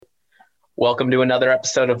Welcome to another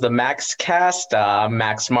episode of the Max Cast. I'm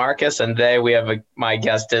Max Marcus, and today we have my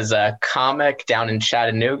guest is a comic down in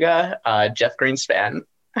Chattanooga, Jeff Greenspan.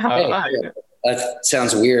 Hey, that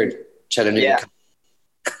sounds weird. Chattanooga. Yeah,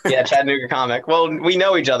 yeah, Chattanooga comic. Well, we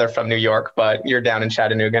know each other from New York, but you're down in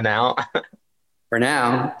Chattanooga now. For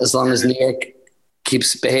now, as long as New York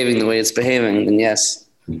keeps behaving the way it's behaving, then yes.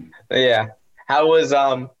 Yeah. How was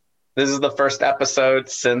this is the first episode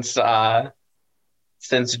since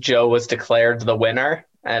Joe was declared the winner,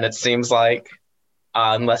 and it seems like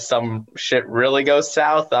unless some shit really goes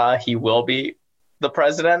south, he will be the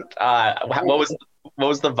president. What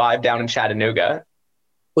was the vibe down in Chattanooga?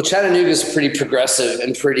 Well, Chattanooga is pretty progressive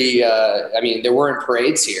and pretty. There weren't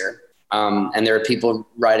parades here, and there are people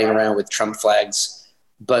riding around with Trump flags,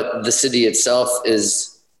 but the city itself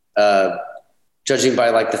is, judging by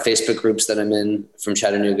like the Facebook groups that I'm in from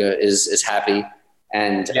Chattanooga, is happy.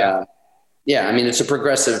 And it's a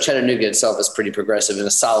progressive. Chattanooga itself is pretty progressive in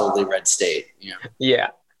a solidly red state. Yeah,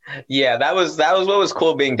 that was what was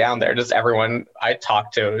cool being down there. Just everyone I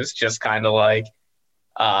talked to was just kind of like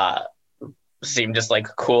seemed just like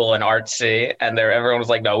cool and artsy, and everyone was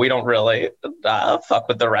like, no, we don't really fuck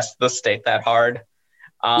with the rest of the state that hard.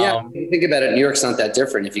 If you think about it, New York's not that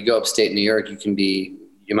different. If you go upstate New York, you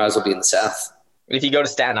might as well be in the South. If you go to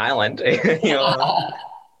Staten Island,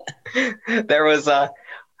 there was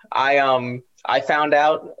I found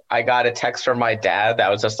out, I got a text from my dad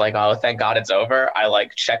that was just like, oh, thank God it's over. I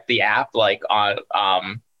like checked the app like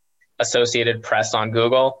on Associated Press on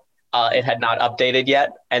Google. It had not updated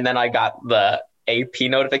yet. And then I got the AP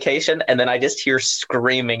notification, and then I just hear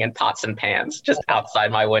screaming and pots and pans just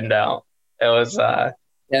outside my window. It was I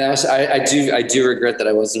do regret that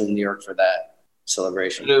I wasn't in New York for that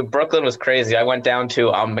celebration. Dude, Brooklyn was crazy. I went down to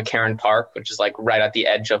McCarran Park, which is like right at the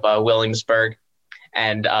edge of Williamsburg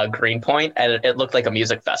and Greenpoint, and it looked like a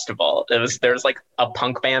music festival. There was like a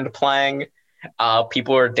punk band playing,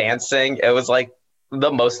 people were dancing. It was like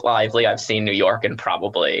the most lively I've seen New York in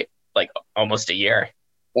probably like almost a year.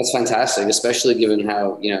 That's fantastic, especially given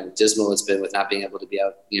how dismal it's been with not being able to be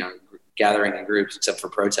out gathering in groups except for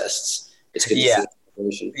protests. It's good to see the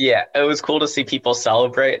celebration. Yeah, it was cool to see people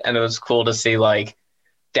celebrate, and it was cool to see like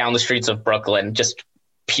down the streets of Brooklyn just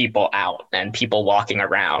people out and people walking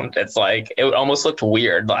around. It's like it almost looked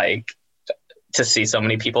weird like to see so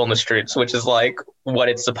many people in the streets, which is like what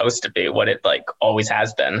it's supposed to be, what it like always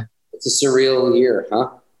has been. It's a surreal year,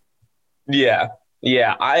 huh? Yeah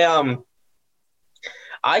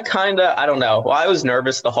I kind of, I don't know. Well, I was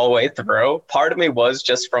nervous the whole way through. Part of me was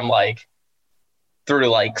just from like through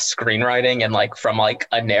like screenwriting and like from like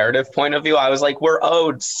a narrative point of view, I was like, we're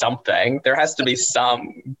owed something. There has to be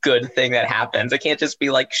some good thing that happens. It can't just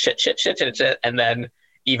be like shit, and then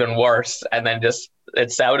even worse. And then I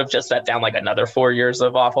would have just set down like another 4 years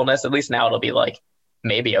of awfulness. At least now it'll be like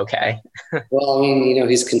maybe okay. Well, I mean,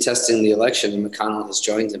 he's contesting the election and McConnell has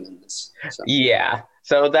joined him in this. So. Yeah.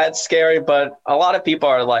 So that's scary. But a lot of people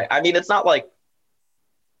are like, I mean, it's not like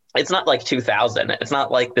 2000. It's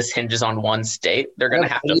not like this hinges on one state. They're going to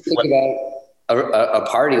have to flip. Think about a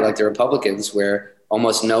party like the Republicans, where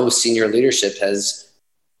almost no senior leadership has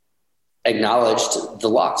acknowledged the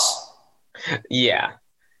loss. Yeah.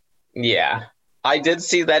 I did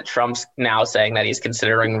see that Trump's now saying that he's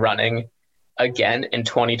considering running again in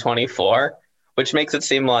 2024, which makes it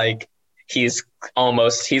seem like he's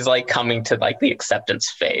like coming to like the acceptance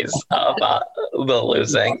phase of the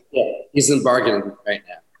losing. Yeah, he's in bargaining right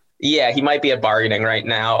now. Yeah, he might be at bargaining right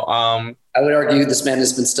now. I would argue this man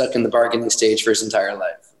has been stuck in the bargaining stage for his entire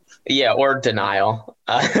life. Yeah, or denial.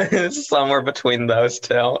 Somewhere between those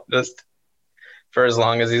two, just for as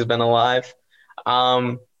long as he's been alive.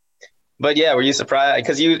 But yeah, were you surprised?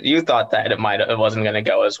 Because you thought that it wasn't going to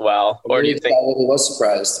go as well, or do you think? I was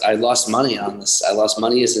surprised. I lost money on this. I lost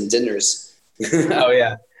money as in dinners. Oh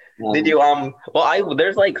yeah. Did you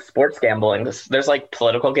there's like sports gambling. There's like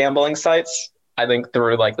political gambling sites, I think,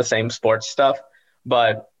 through like the same sports stuff,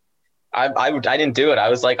 but I didn't do it. I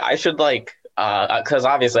was like, I should like, because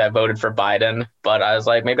obviously I voted for Biden, but I was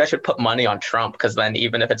like, maybe I should put money on Trump, because then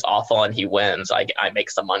even if it's awful and he wins, I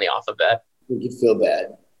make some money off of it. You feel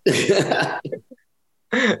bad. I'd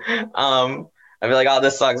be like, oh,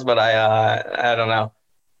 this sucks, but I don't know.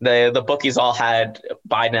 The bookies all had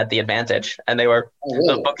Biden at the advantage, and they were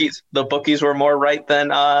the bookies were more right than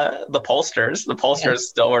the pollsters. The pollsters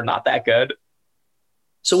still were not that good.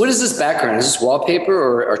 So what is this background? Is this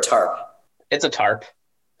wallpaper or tarp? It's a tarp.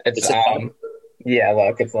 It's a tarp. Yeah,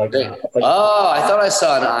 look, it's like, oh, I thought I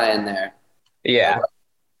saw an eye in there. Yeah.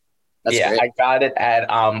 That's great. I got it at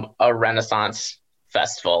a Renaissance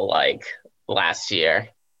festival like last year.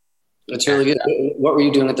 It's really good. What were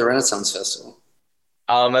you doing at the Renaissance Festival?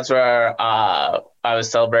 That's where I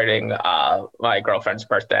was celebrating my girlfriend's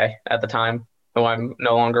birthday at the time, who I'm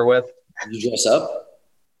no longer with. Did you dress up?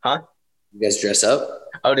 Huh? You guys dress up?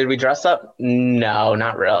 Oh, did we dress up? No,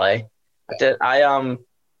 not really. I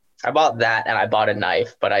bought that and I bought a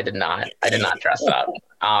knife, but I did not dress up.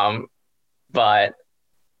 But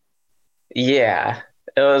yeah,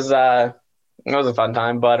 it was a fun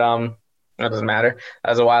time, but it doesn't matter. That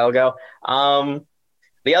was a while ago.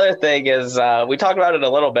 The other thing is we talked about it a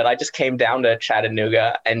little bit. I just came down to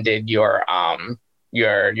Chattanooga and did your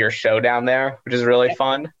show down there, which is really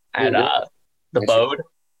fun at the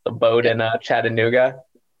Bode in Chattanooga.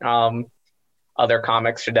 Other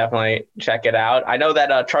comics should definitely check it out. I know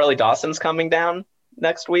that Charlie Dawson's coming down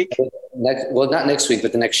next week. Not next week,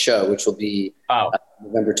 but the next show, which will be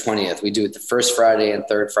November 20th. We do it the first Friday and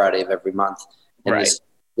third Friday of every month. In this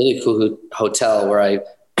really cool hotel where I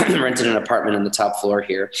rented an apartment on the top floor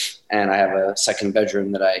here, and I have a second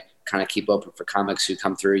bedroom that I kind of keep open for comics who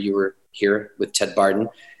come through. You were here with Ted Barden,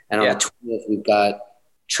 and on the 20th we've got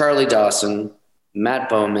Charlie Dawson, Matt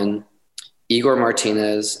Bowman, Igor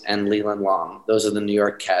Martinez, and Leland Long. Those are the New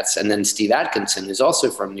York cats. And then Steve Atkinson, who's also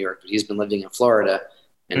from New York, but he's been living in Florida,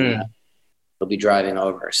 and he'll be driving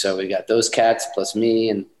over. So we got those cats plus me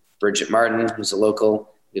and Bridget Martin, who's a local.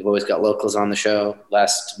 We've always got locals on the show.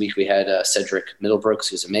 Last week we had Cedric Middlebrooks,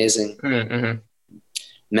 who's amazing.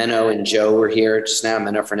 Menno and Joe were here just now,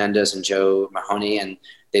 Menno Fernandez and Joe Mahoney, and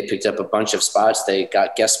they picked up a bunch of spots. They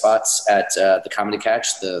got guest spots at the Comedy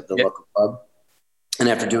Catch, the local club. And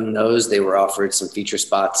after doing those, they were offered some feature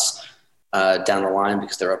spots down the line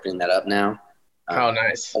because they're opening that up now. Oh,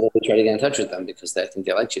 nice. I'll try to get in touch with them because I think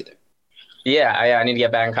they liked you there. Yeah, I need to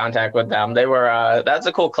get back in contact with them. They were that's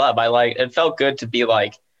a cool club. It felt good to be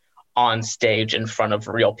like on stage in front of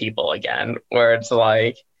real people again, where it's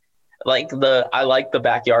I like the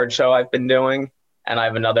backyard show I've been doing, and I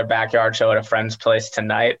have another backyard show at a friend's place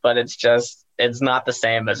tonight, but it's not the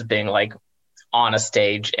same as being like on a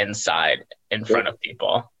stage inside in front of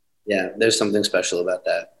people. Yeah, there's something special about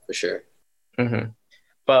that for sure.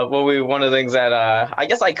 But one of the things that I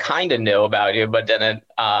guess I kind of knew about you, but didn't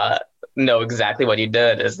know exactly what you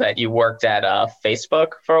did, is that you worked at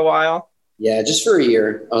Facebook for a while. Yeah, just for a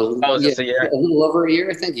year. Just a year? A little over a year,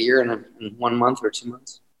 I think. A year and 1 month or 2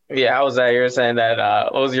 months. Yeah, how was that? You were saying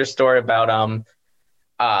that, what was your story about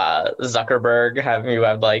Zuckerberg having you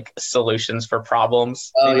have like solutions for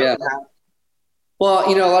problems? Oh, yeah. Well,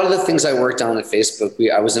 a lot of the things I worked on at Facebook,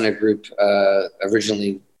 I was in a group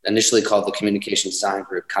initially called the Communication Design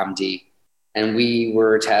Group, ComD, and we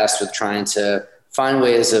were tasked with trying to find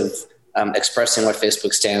ways of expressing what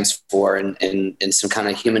Facebook stands for in some kind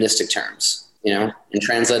of humanistic terms, and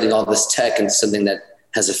translating all this tech into something that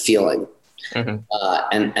has a feeling.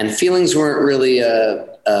 And feelings weren't really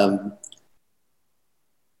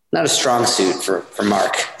not a strong suit for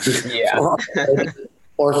Mark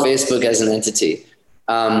or Facebook as an entity.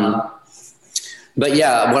 But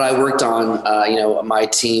yeah, what I worked on, my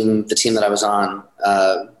team, the team that I was on,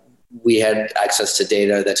 we had access to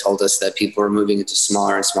data that told us that people were moving into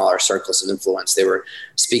smaller and smaller circles of influence. They were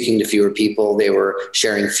speaking to fewer people. They were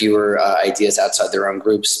sharing fewer ideas outside their own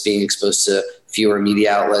groups, being exposed to fewer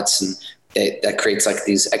media outlets. And that creates like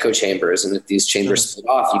these echo chambers. And if these chambers split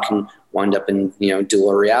off, you can wind up in,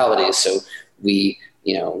 dual realities. So I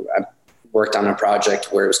worked on a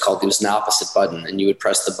project where it was an opposite button, and you would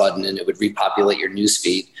press the button and it would repopulate your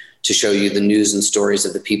newsfeed to show you the news and stories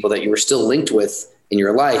of the people that you were still linked with in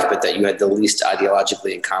your life, but that you had the least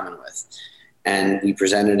ideologically in common with. And we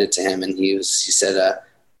presented it to him, and he said,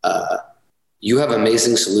 you have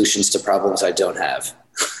amazing solutions to problems I don't have.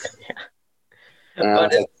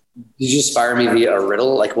 Did you inspire me via a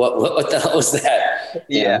riddle? Like what the hell was that?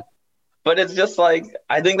 Yeah. But it's just like,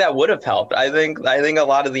 I think that would have helped. I think a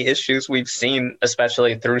lot of the issues we've seen,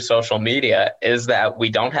 especially through social media, is that we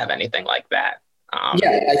don't have anything like that.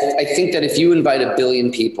 I think that if you invite 1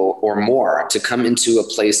 billion people or more to come into a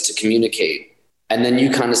place to communicate, and then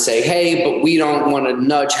you kind of say, hey, but we don't want to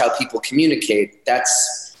nudge how people communicate,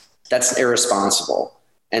 that's irresponsible.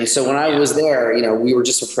 And so when I was there, we were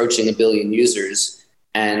just approaching 1 billion users,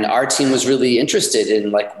 and our team was really interested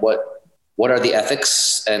in like, what are the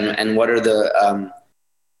ethics and what are the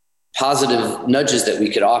positive nudges that we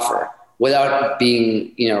could offer without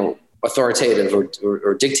being, authoritative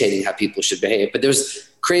or dictating how people should behave. But there's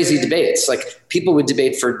crazy debates. Like people would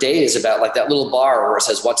debate for days about like that little bar where it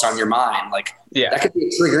says, what's on your mind? Like that could be a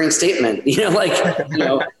triggering statement,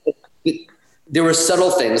 there were subtle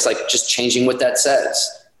things like just changing what that says.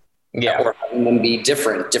 Yeah. Or having them be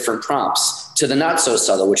different prompts to the not so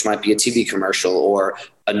subtle, which might be a TV commercial or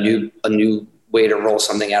a new way to roll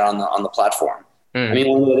something out on the platform. I mean,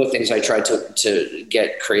 one of the other things I tried to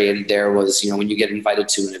get created there was, when you get invited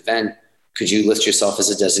to an event, could you list yourself as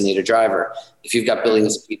a designated driver? If you've got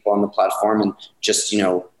billions of people on the platform and just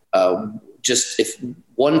if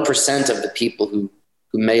 1% of the people who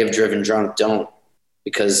may have driven drunk don't,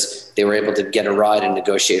 because they were able to get a ride and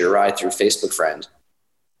negotiate a ride through Facebook friend.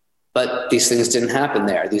 But these things didn't happen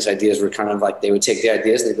there. These ideas were kind of like, they would take the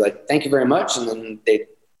ideas and they'd be like, thank you very much. And then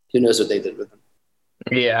who knows what they did with them.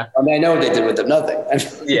 Yeah. I mean, I know what they did with them, nothing.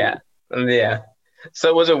 Yeah. Yeah.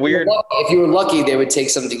 So was it weird? If you were lucky, they would take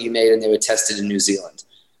something you made and they would test it in New Zealand.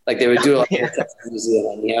 Like they would do a lot of tests in New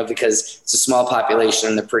Zealand, because it's a small population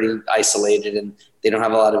and they're pretty isolated and they don't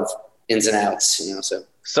have a lot of ins and outs,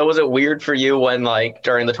 So was it weird for you when, like,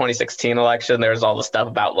 during the 2016 election, there was all the stuff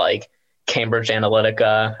about, like, Cambridge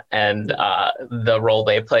Analytica and the role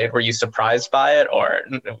they played? Were you surprised by it, or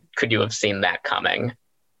could you have seen that coming?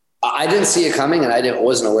 I didn't see it coming, and I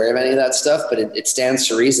wasn't aware of any of that stuff, but it stands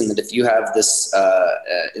to reason that if you have this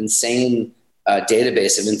insane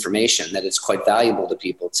database of information, that it's quite valuable to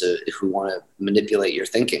people who want to manipulate your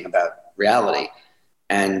thinking about reality.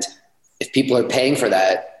 And if people are paying for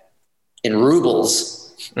that in rubles,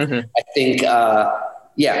 I think,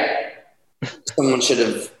 someone should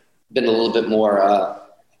have been a little bit more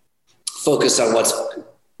focused on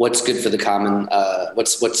what's good for the common,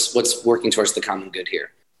 what's working towards the common good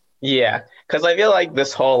here. Yeah, because I feel like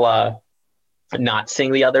this whole not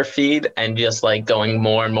seeing the other feed and just like going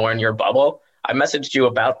more and more in your bubble. I messaged you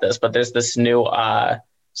about this, but there's this new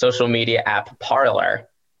social media app, Parler.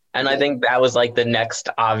 And I think that was like the next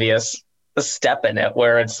obvious step in it,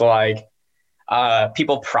 where it's like,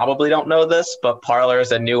 people probably don't know this, but Parler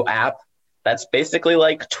is a new app that's basically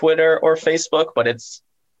like Twitter or Facebook, but it's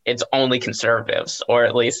only conservatives, or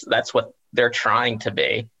at least that's what they're trying to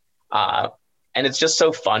be. And it's just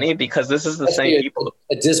so funny because this is the same people.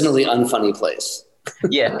 A dismally unfunny place.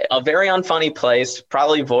 Yeah, a very unfunny place,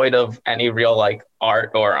 probably void of any real like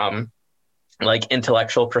art or like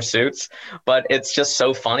intellectual pursuits. But it's just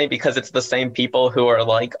so funny because it's the same people who are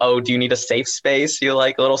like, oh, do you need a safe space, you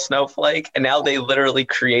like little snowflake? And now they literally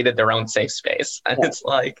created their own safe space. And it's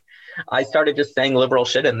like, I started just saying liberal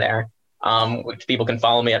shit in there, which people can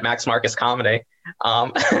follow me at Max Marcus Comedy.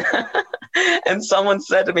 And someone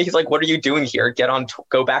said to me, he's like, what are you doing here?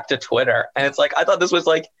 Go back to Twitter. And it's like, I thought this was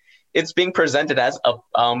like, it's being presented as a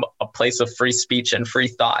place of free speech and free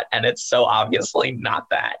thought. And it's so obviously not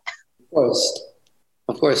that.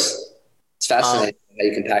 Of course. It's fascinating how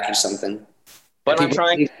you can package something. But people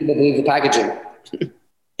believe the packaging.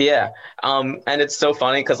 Yeah. And it's so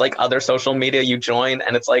funny because like other social media you join,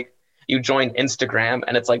 and it's like, you join Instagram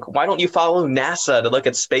and it's like, why don't you follow NASA to look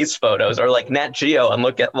at space photos, or like Nat Geo and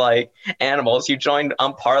look at like animals? You joined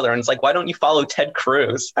Parler and it's like, why don't you follow Ted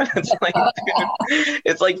Cruz? And it's like, dude,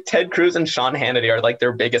 it's like Ted Cruz and Sean Hannity are like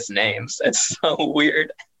their biggest names. It's so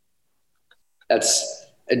weird. That's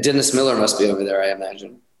Dennis Miller must be over there, I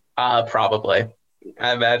imagine. Probably.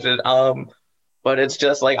 I imagine. But it's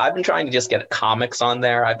just like, I've been trying to just get comics on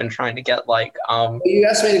there. I've been trying to get like you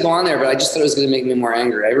asked me to go on there, but I just thought it was going to make me more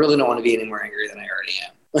angry. I really don't want to be any more angry than I already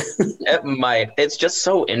am. It might. It's just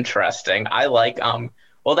so interesting. I like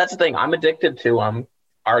well, that's the thing. I'm addicted to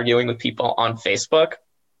arguing with people on Facebook,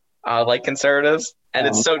 like conservatives, and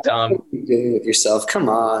it's so dumb. What are you doing with yourself? Come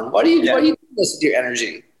on. Why do you do this with your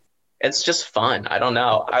energy? It's just fun. I don't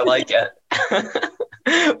know. I like it.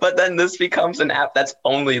 But then this becomes an app that's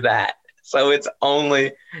only that. So it's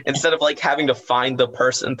only, instead of like having to find the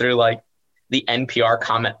person through like the NPR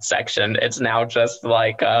comment section, it's now just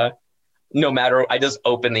like, no matter, I just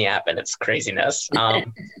open the app and it's craziness. But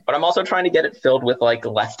I'm also trying to get it filled with like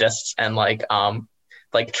leftists and like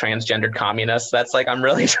transgendered communists. That's like, I'm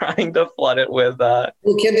really trying to flood it with. Well,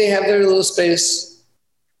 can they have their little space?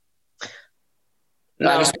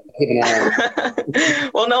 No.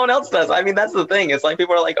 Well, no one else does. I mean, that's the thing. It's like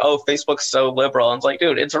people are like, oh, Facebook's so liberal. And it's like,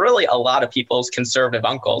 dude, it's really a lot of people's conservative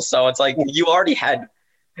uncles. So it's like, you already had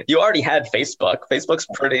Facebook. Facebook's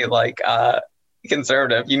pretty like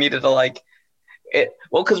conservative. You needed to like it.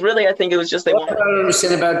 Well, because really, I think it was just I don't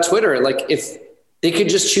understand about Twitter. Like, if they could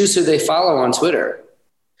just choose who they follow on Twitter.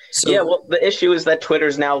 So, yeah, well, the issue is that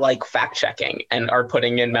Twitter's now like fact checking and are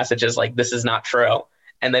putting in messages like, this is not true.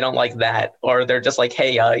 And they don't like that, or they're just like,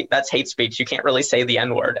 hey, that's hate speech. You can't really say the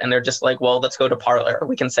N-word. And they're just like, well, let's go to Parler.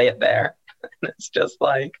 We can say it there. And it's just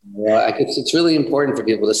like. Well, I guess it's really important for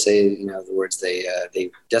people to say, the words they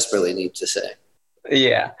desperately need to say.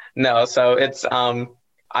 Yeah, no. So it's,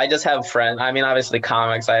 I just have friends. I mean, obviously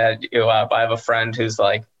comics, I had you up. I have a friend who's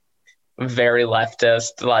like, very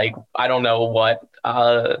leftist. Like, I don't know what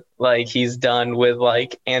like he's done with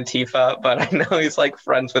like Antifa, but I know he's like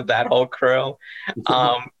friends with that whole crew.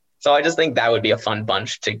 So I just think that would be a fun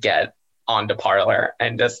bunch to get onto Parler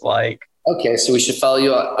and just like Okay, so we should follow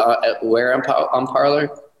you where on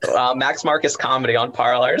Parler? Max Marcus comedy on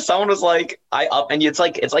Parler. Someone was like, I up and it's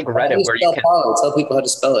like How do Reddit you where you spell can Parler? Tell people how to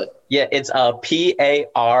spell it. yeah, it's Parler.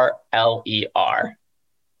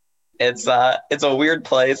 It's a weird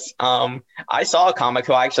place. I saw a comic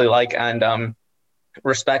who I actually like and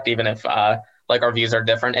respect, even if like our views are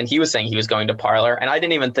different. And he was saying he was going to Parler, and I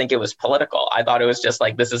didn't even think it was political. I thought it was just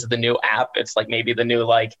like this is the new app. It's like maybe the new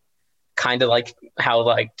like kind of like how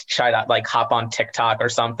like try to like hop on TikTok or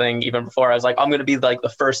something. Even before I was like, I'm gonna be like the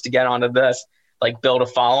first to get onto this, like build a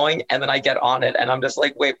following, and then I get on it, and I'm just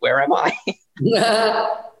like, wait, where am I?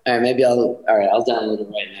 All right, maybe I'll download it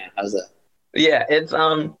right now. How's that? Yeah,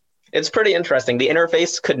 it's pretty interesting. The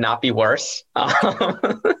interface could not be worse. Of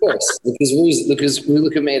course, because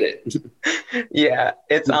look who made it. Yeah,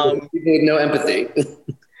 it's People with no empathy.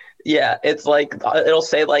 yeah, it's like it'll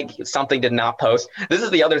say like something did not post. This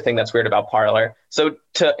is the other thing that's weird about Parler. So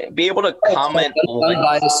to be able to comment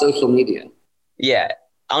Unbiased social media. yeah,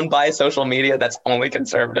 unbiased social media that's only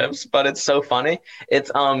conservatives, but it's so funny.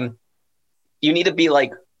 It's you need to be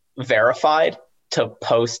like verified to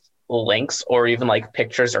post links or even like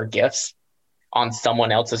pictures or GIFs on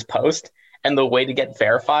someone else's post. And the way to get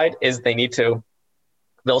verified is they'll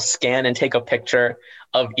scan and take a picture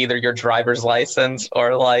of either your driver's license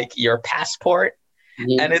or like your passport.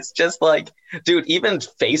 Mm-hmm. And it's just like, dude, even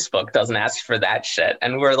Facebook doesn't ask for that shit.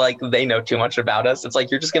 And we're like, they know too much about us. It's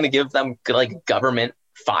like, you're just going to give them like government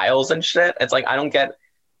files and shit. It's like, I don't get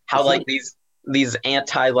how like these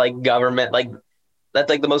anti like government, like that's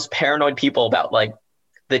like the most paranoid people about like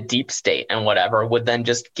the deep state and whatever would then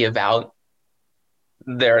just give out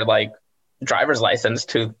their like driver's license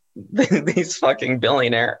to these fucking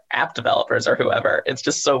billionaire app developers or whoever. It's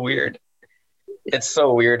just so weird. It's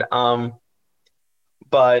so weird.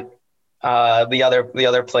 But the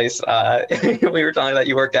other place we were talking that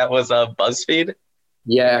you worked at was BuzzFeed.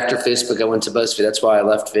 Yeah, after Facebook, I went to BuzzFeed. That's why I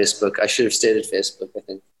left Facebook. I should have stayed at Facebook, I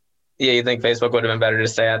think. Yeah, you think Facebook would have been better to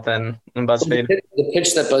stay at than BuzzFeed? The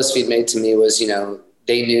pitch that BuzzFeed made to me was,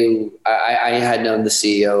 they knew I had known the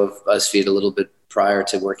CEO of BuzzFeed a little bit prior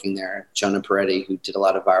to working there, Jonah Peretti, who did a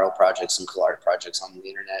lot of viral projects and cool art projects on the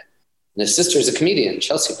internet. And his sister is a comedian,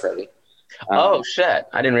 Chelsea Peretti. Oh, shit.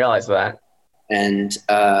 I didn't realize that. And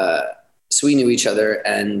so we knew each other,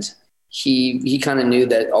 and he kind of knew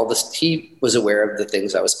that all this, he was aware of the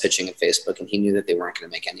things I was pitching at Facebook, and he knew that they weren't going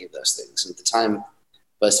to make any of those things. And at the time,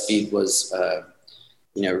 BuzzFeed was,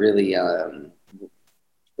 really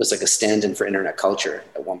was like a stand-in for internet culture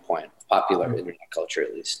at one point, popular internet culture,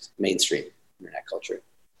 at least mainstream internet culture.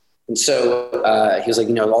 And so he was like,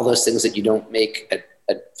 all those things that you don't make at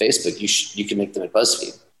Facebook, you can make them at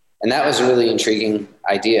BuzzFeed. And that was a really intriguing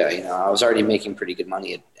idea. I was already making pretty good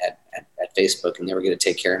money at Facebook, and they were going to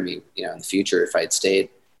take care of me, in the future if I had stayed.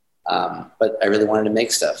 But I really wanted to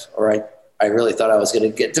make stuff, or I really thought I was going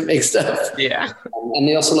to get to make stuff. Yeah. And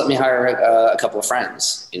they also let me hire a couple of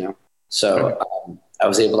friends, So I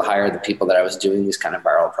was able to hire the people that I was doing these kind of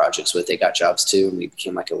viral projects with. They got jobs too, and we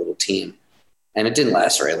became like a little team. And it didn't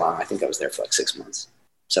last very long. I think I was there for like 6 months,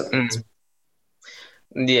 7 months.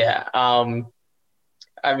 Yeah.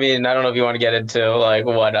 I mean, I don't know if you want to get into like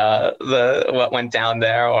what went down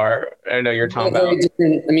there, or I know you're talking about.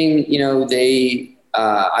 Different. I mean, they.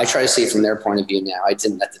 I try to see it from their point of view now. I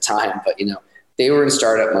didn't at the time, but they were in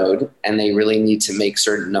startup mode, and they really need to make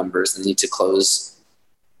certain numbers. They need to close.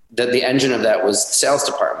 The engine of that was the sales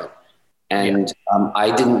department, and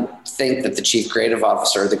I didn't think that the chief creative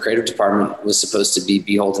officer, the creative department, was supposed to be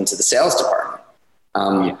beholden to the sales department.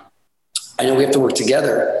 I know we have to work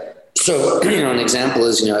together. So, an example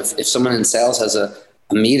is, if someone in sales has a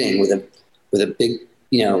meeting with a big,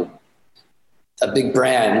 a big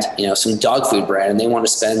brand, some dog food brand, and they want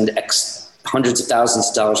to spend X hundreds of thousands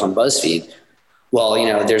of dollars on BuzzFeed. Well,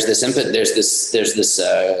 there's this input, there was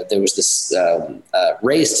this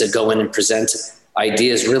race to go in and present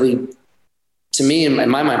ideas really, to me, in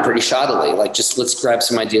my mind, pretty shoddily, like just let's grab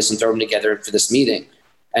some ideas and throw them together for this meeting.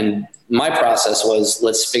 And my process was,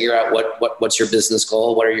 let's figure out what's your business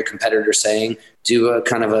goal? What are your competitors saying? Do a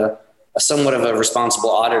kind of a somewhat of a responsible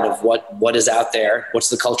audit of what is out there. What's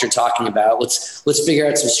the culture talking about? Let's figure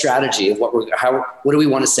out some strategy of what do we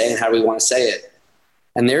want to say and how do we want to say it?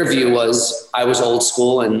 And their view was, I was old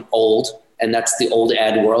school and old, and that's the old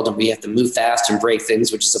ad world, and we have to move fast and break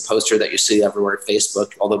things, which is a poster that you see everywhere at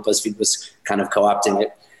Facebook, although BuzzFeed was kind of co-opting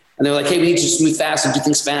it. And they were like, hey, we need to just move fast and do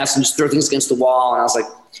things fast and just throw things against the wall. And I was like,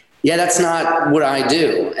 yeah, that's not what I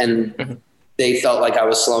do. And Mm-hmm. they felt like I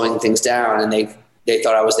was slowing things down, and they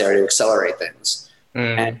thought I was there to accelerate things.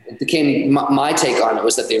 And it became my take on it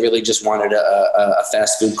was that they really just wanted a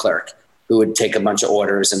fast food clerk who would take a bunch of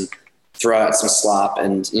orders and throw out some slop.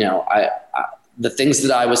 And, you know, the things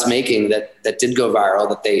that I was making that did go viral,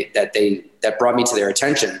 that brought me to their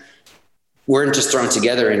attention, weren't just thrown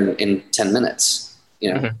together in 10 minutes,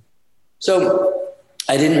 you know? Mm-hmm. So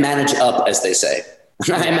I didn't manage up, as they say.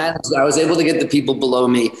 I was able to get the people below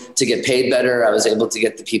me to get paid better. I was able to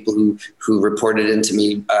get the people who reported into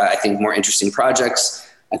me, I think, more interesting projects.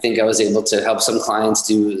 I think I was able to help some clients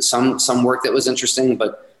do some work that was interesting,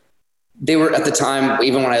 but they were, at the time,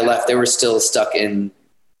 even when I left, they were still stuck in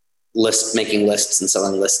making lists and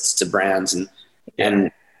selling lists to brands.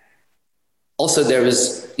 And also there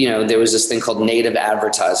was this thing called native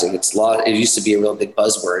advertising. It used to be a real big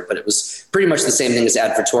buzzword, but it was pretty much the same thing as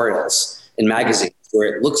advertorials in magazines,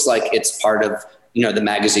 where it looks like it's part of, you know, the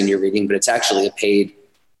magazine you're reading, but it's actually paid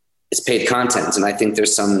content. And I think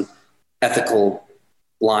there's some ethical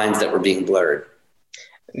lines that were being blurred.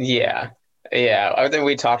 Yeah. I think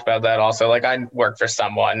we talked about that also. Like, I worked for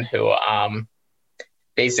someone who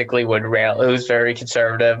basically who's very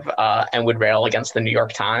conservative and would rail against the New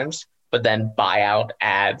York Times, but then buy out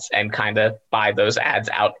ads and kind of buy those ads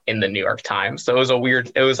out in the New York Times. So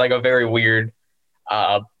it was like a very weird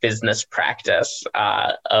business practice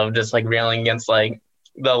of just like railing against like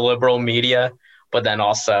the liberal media, but then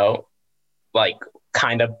also like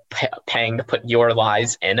kind of paying to put your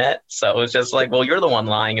lies in it. So it was just like, well, you're the one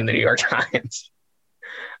lying in the New York Times.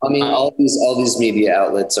 I mean, all these media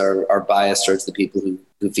outlets are biased towards the people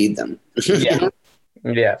who feed them.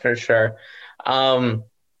 Yeah, for sure.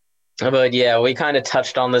 But yeah, we kind of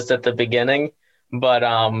touched on this at the beginning, but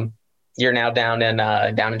you're now down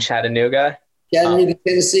in Chattanooga. Chattanooga,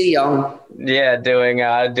 Tennessee, y'all. Yeah,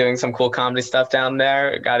 doing some cool comedy stuff down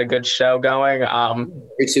there. Got a good show going.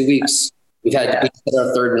 Every 2 weeks. We had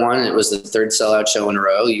our third one. It was the third sellout show in a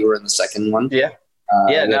row. You were in the second one. Yeah.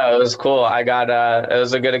 No, it was cool. It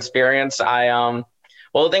was a good experience.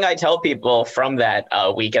 Well, the thing I tell people from that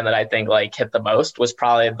weekend that I think like hit the most was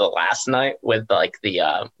probably the last night with like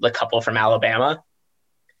the couple from Alabama.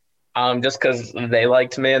 Just because they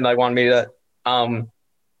liked me and they wanted me to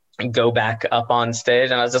go back up on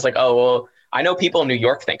stage, and I was just like, oh well, I know people in New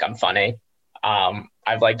York think I'm funny.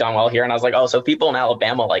 I've like done well here, and I was like, oh, so people in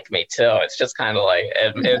Alabama like me too. It's just kind of like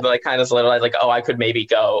it like kind of solidified like, oh, I could maybe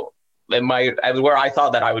go. Where I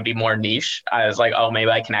thought that I would be more niche. I was like, oh,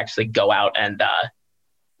 maybe I can actually go out and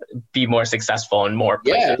be more successful in more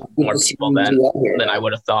places, more people than I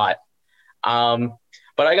would have thought.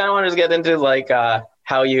 But I kind of wanted to get into like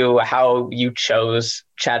how you chose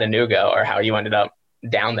Chattanooga, or how you ended up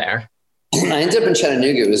down there. I ended up in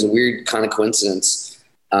Chattanooga. It was a weird kind of coincidence,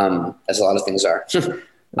 as a lot of things are.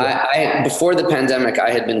 I before the pandemic, I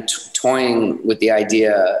had been toying with the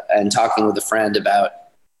idea and talking with a friend about.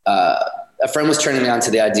 A friend was turning me on to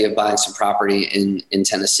the idea of buying some property in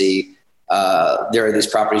Tennessee. There are these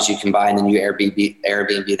properties you can buy, and then you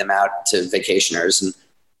Airbnb them out to vacationers. And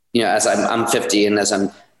you know, as I'm 50 and as I'm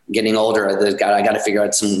getting older, I got to figure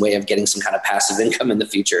out some way of getting some kind of passive income in the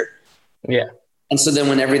future. Yeah. And so then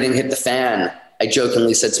when everything hit the fan, I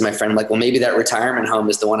jokingly said to my friend, like, well, maybe that retirement home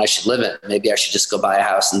is the one I should live in. Maybe I should just go buy a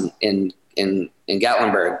house in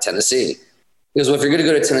Gatlinburg, Tennessee. He goes, well, if you're going to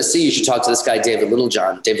go to Tennessee, you should talk to this guy, David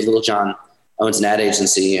Littlejohn. David Littlejohn owns an ad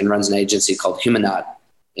agency and runs an agency called Humanot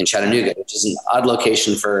in Chattanooga, which is an odd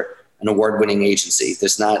location for an award-winning agency.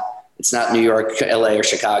 It's not New York, LA, or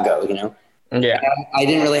Chicago, you know? Yeah. I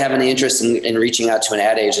didn't really have any interest in reaching out to an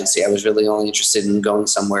ad agency. I was really only interested in going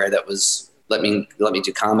somewhere that was let me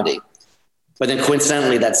do comedy. But then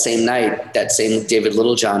coincidentally, that same night, that same David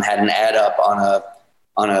Littlejohn had an ad up on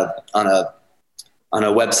a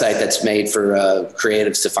website that's made for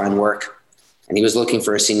creatives to find work. And he was looking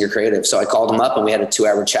for a senior creative. So I called him up and we had a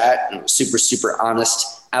 2-hour chat, and it was super, super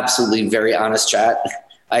honest, absolutely very honest chat.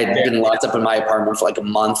 I had been locked up in my apartment for like a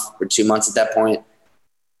month or 2 months at that point.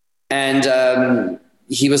 And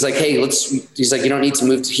he was like, hey, he's like, you don't need to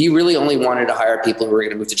move. He really only wanted to hire people who were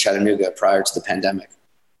going to move to Chattanooga prior to the pandemic.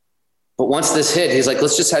 But once this hit, he's like,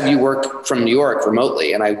 let's just have you work from New York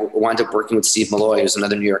remotely. And I wound up working with Steve Malloy, who's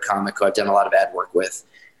another New York comic who I've done a lot of ad work with.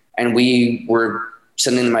 And we were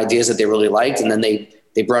sending them ideas that they really liked. And then they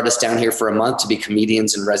brought us down here for a month to be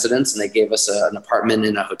comedians in residence. And they gave us an apartment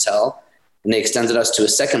in a hotel. And they extended us to a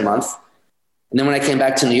second month. And then when I came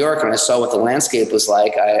back to New York and I saw what the landscape was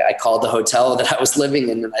like, I called the hotel that I was living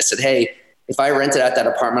in and I said, hey, if I rented out that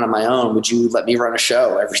apartment on my own, would you let me run a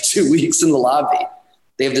show every 2 weeks in the lobby?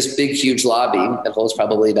 They have this big, huge lobby that holds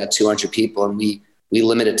probably about 200 people. And we we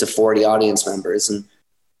limit it to 40 audience members. And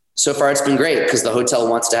so far it's been great because the hotel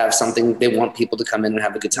wants to have something. They want people to come in and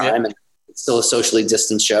have a good time. And it's still a socially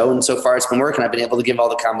distanced show. And so far it's been working. I've been able to give all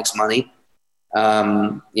the comics money.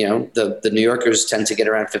 The New Yorkers tend to get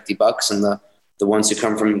around $50, and the ones who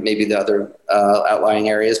come from maybe the other outlying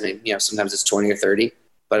areas, maybe, sometimes it's 20 or 30,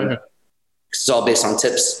 but it's all based on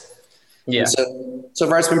tips. Yeah. And so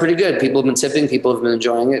far it's been pretty good. People have been tipping. People have been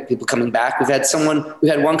enjoying it. People coming back. We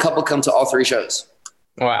had one couple come to all 3 shows.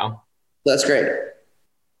 Wow. So that's great.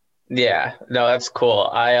 Yeah, no, that's cool.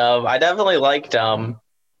 I definitely liked, I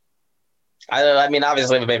mean,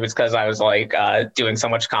 obviously maybe it's because I was like doing so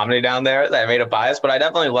much comedy down there that I made a bias, but I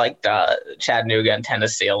definitely liked Chattanooga and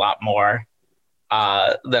Tennessee a lot more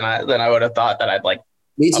than I would have thought that I'd like.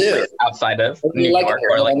 Me too. Outside of New York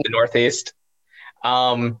or like the Northeast.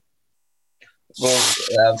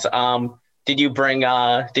 Did you bring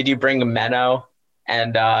Menno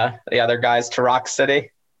and the other guys to Rock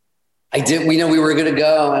City? I did. We were going to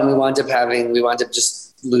go, and we wound up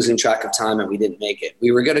just losing track of time, and we didn't make it.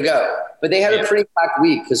 We were going to go, but they had a pretty packed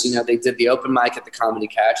week because, they did the open mic at the Comedy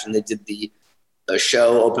Catch, and they did the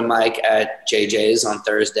show open mic at JJ's on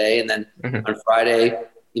Thursday. And then on Friday,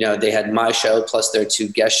 they had my show plus their 2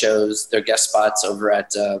 guest shows, their guest spots over at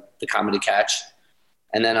the Comedy Catch.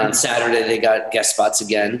 And then on Saturday, they got guest spots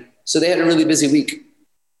again. So they had a really busy week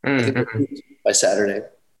by Saturday.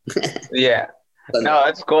 Yeah. No,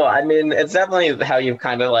 that's cool. I mean, it's definitely how you've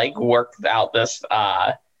kind of like worked out this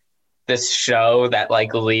show that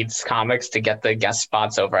like leads comics to get the guest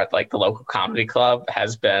spots over at like the local comedy club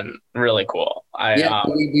has been really cool.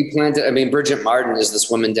 We planned to. I mean, Bridget Martin is this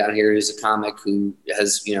woman down here who's a comic who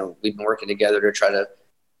has, we've been working together to try to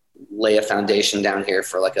lay a foundation down here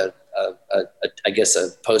for like a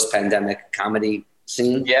post-pandemic comedy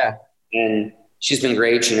scene. Yeah. And she's been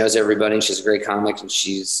great. She knows everybody. She's a great comic, and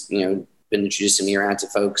she's, been introducing me around to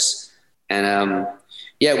folks. And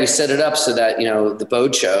we set it up so that, the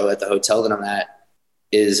Bode show at the hotel that I'm at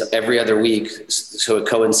is every other week. So it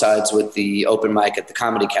coincides with the open mic at the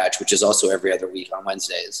Comedy Catch, which is also every other week on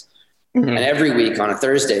Wednesdays. And every week on a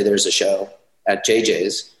Thursday, there's a show at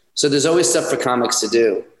JJ's. So there's always stuff for comics to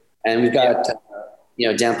do. And we've got,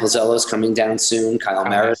 Dan Pizzello's coming down soon. Kyle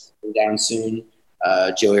Maris coming down soon.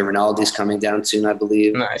 Joey Rinaldi's coming down soon, I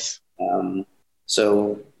believe. Nice.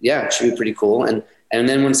 It should be pretty cool. And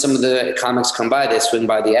then when some of the comics come by, they swing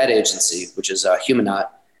by the ad agency, which is Humanot,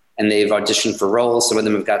 and they've auditioned for roles. Some of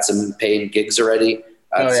them have got some paying gigs already.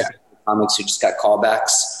 Comics who just got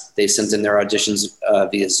callbacks, they sent in their auditions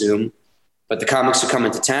via Zoom. But the comics who come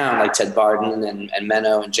into town, like Ted Barden and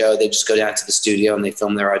Menno and Joe, they just go down to the studio and they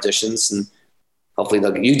film their auditions. And hopefully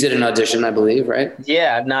you did an audition, I believe, right?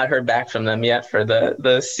 Yeah, I've not heard back from them yet for the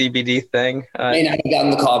CBD thing. May not have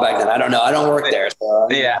gotten the call back then. I don't know. I don't work there. So.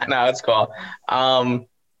 Yeah, no, it's cool. And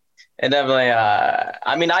definitely,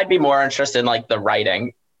 I mean, I'd be more interested in like the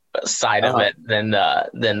writing side of it than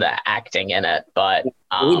the acting in it. But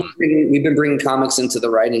we've been bringing comics into the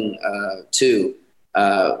writing too.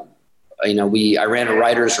 I ran a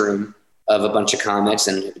writer's room of a bunch of comics,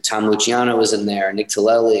 and Tom Luciano was in there, Nick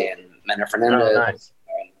Tillelli, and Mena Fernandez. Oh,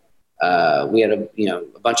 nice. We had a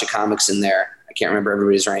bunch of comics in there. I can't remember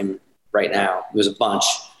everybody's name right now. It was a bunch.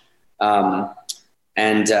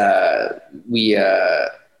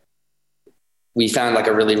 We found like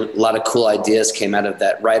a lot of cool ideas came out of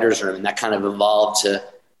that writer's room, and that kind of evolved to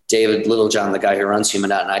David Littlejohn, the guy who runs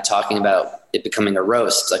Humanot, and I talking about it becoming a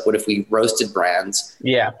roast. Like, what if we roasted brands?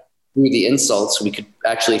 Yeah. Through the insults, we could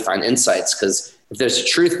actually find insights, because if there's a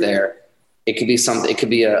truth there, it could be something. It could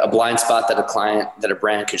be a blind spot that a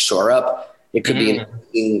brand could shore up. It could be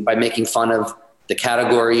by making fun of the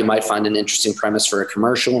category. You might find an interesting premise for a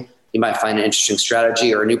commercial. You might find an interesting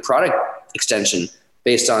strategy or a new product extension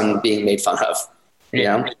based on being made fun of. You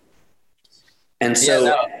know, and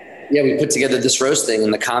so we put together this roast thing,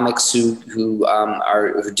 and the comics who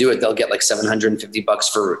do it, they'll get like $750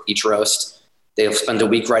 for each roast. They'll spend a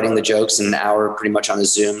week writing the jokes and an hour pretty much on a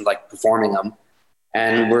Zoom, like performing them.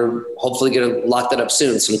 And we're hopefully going to lock that up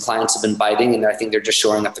soon. Some clients have been biting, and I think they're just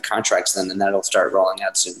shoring up the contracts then, and that'll start rolling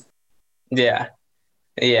out soon. Yeah.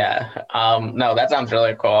 Yeah. No, that sounds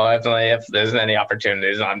really cool. Definitely, if there's any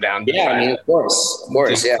opportunities, I'm down. Yeah, I mean, of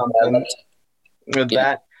course. Yeah. With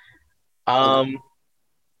that.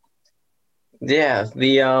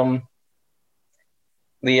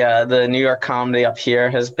 The New York comedy up here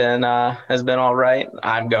has been all right.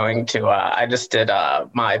 I'm going to I just did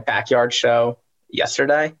my backyard show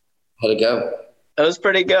yesterday. How'd it go? It was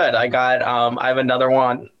pretty good. I have another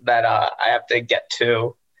one that I have to get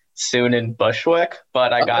to soon in Bushwick,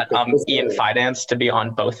 but I got Ian Fidance to be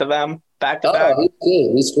on both of them back to back.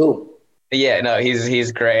 He's cool. Yeah, no,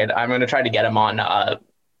 he's great. I'm gonna try to get him on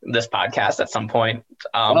this podcast at some point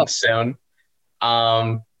Oh, soon.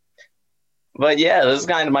 Um, but yeah, this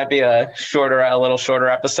kind of might be a little shorter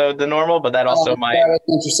episode than normal, but that also might. that was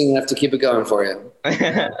interesting enough to keep it going for you.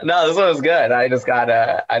 No, this one was good. I just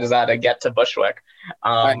gotta get to Bushwick.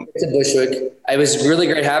 All right, Um, to Bushwick. It was really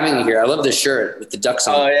great having you here. I love the shirt with the ducks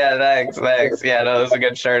on oh it. yeah, thanks. Yeah, no, this is a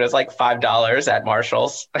good shirt. It's like $5 at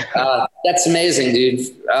Marshall's. That's amazing, dude.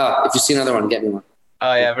 If you see another one, get me one.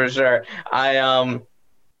 Oh yeah, for sure. I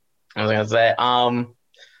was gonna say,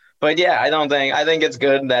 but yeah, I think it's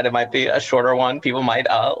good that it might be a shorter one. People might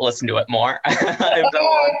listen to it more.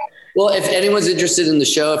 Well, if anyone's interested in the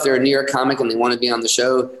show, if they're a New York comic and they want to be on the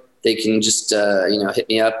show, they can just hit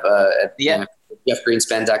me up at Yeah.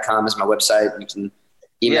 jeffgreenspan.com is my website. You can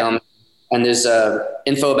email Yeah. me. And there's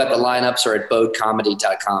info about the lineups or at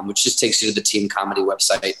bodecomedy.com, which just takes you to the Team Comedy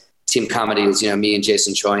website. Team Comedy is, me and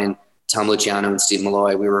Jason Choi and Tom Luciano and Steve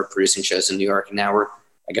Malloy. We were producing shows in New York, and now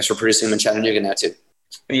I guess we're producing them in Chattanooga now too.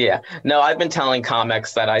 Yeah. No, I've been telling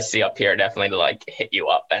comics that I see up here definitely to like hit you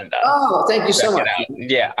up and Thank you so check much. it out.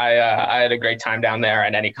 Yeah, I had a great time down there,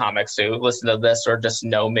 and any comics who listen to this or just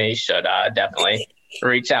know me should definitely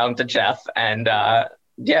reach out to Jeff and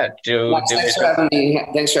yeah, Thanks for having me.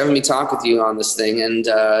 Thanks for having me talk with you on this thing, and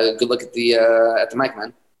good luck at the mic,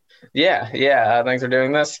 man. Yeah. Thanks for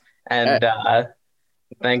doing this, and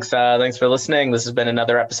thanks for listening. This has been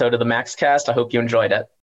another episode of the Max Cast. I hope you enjoyed it.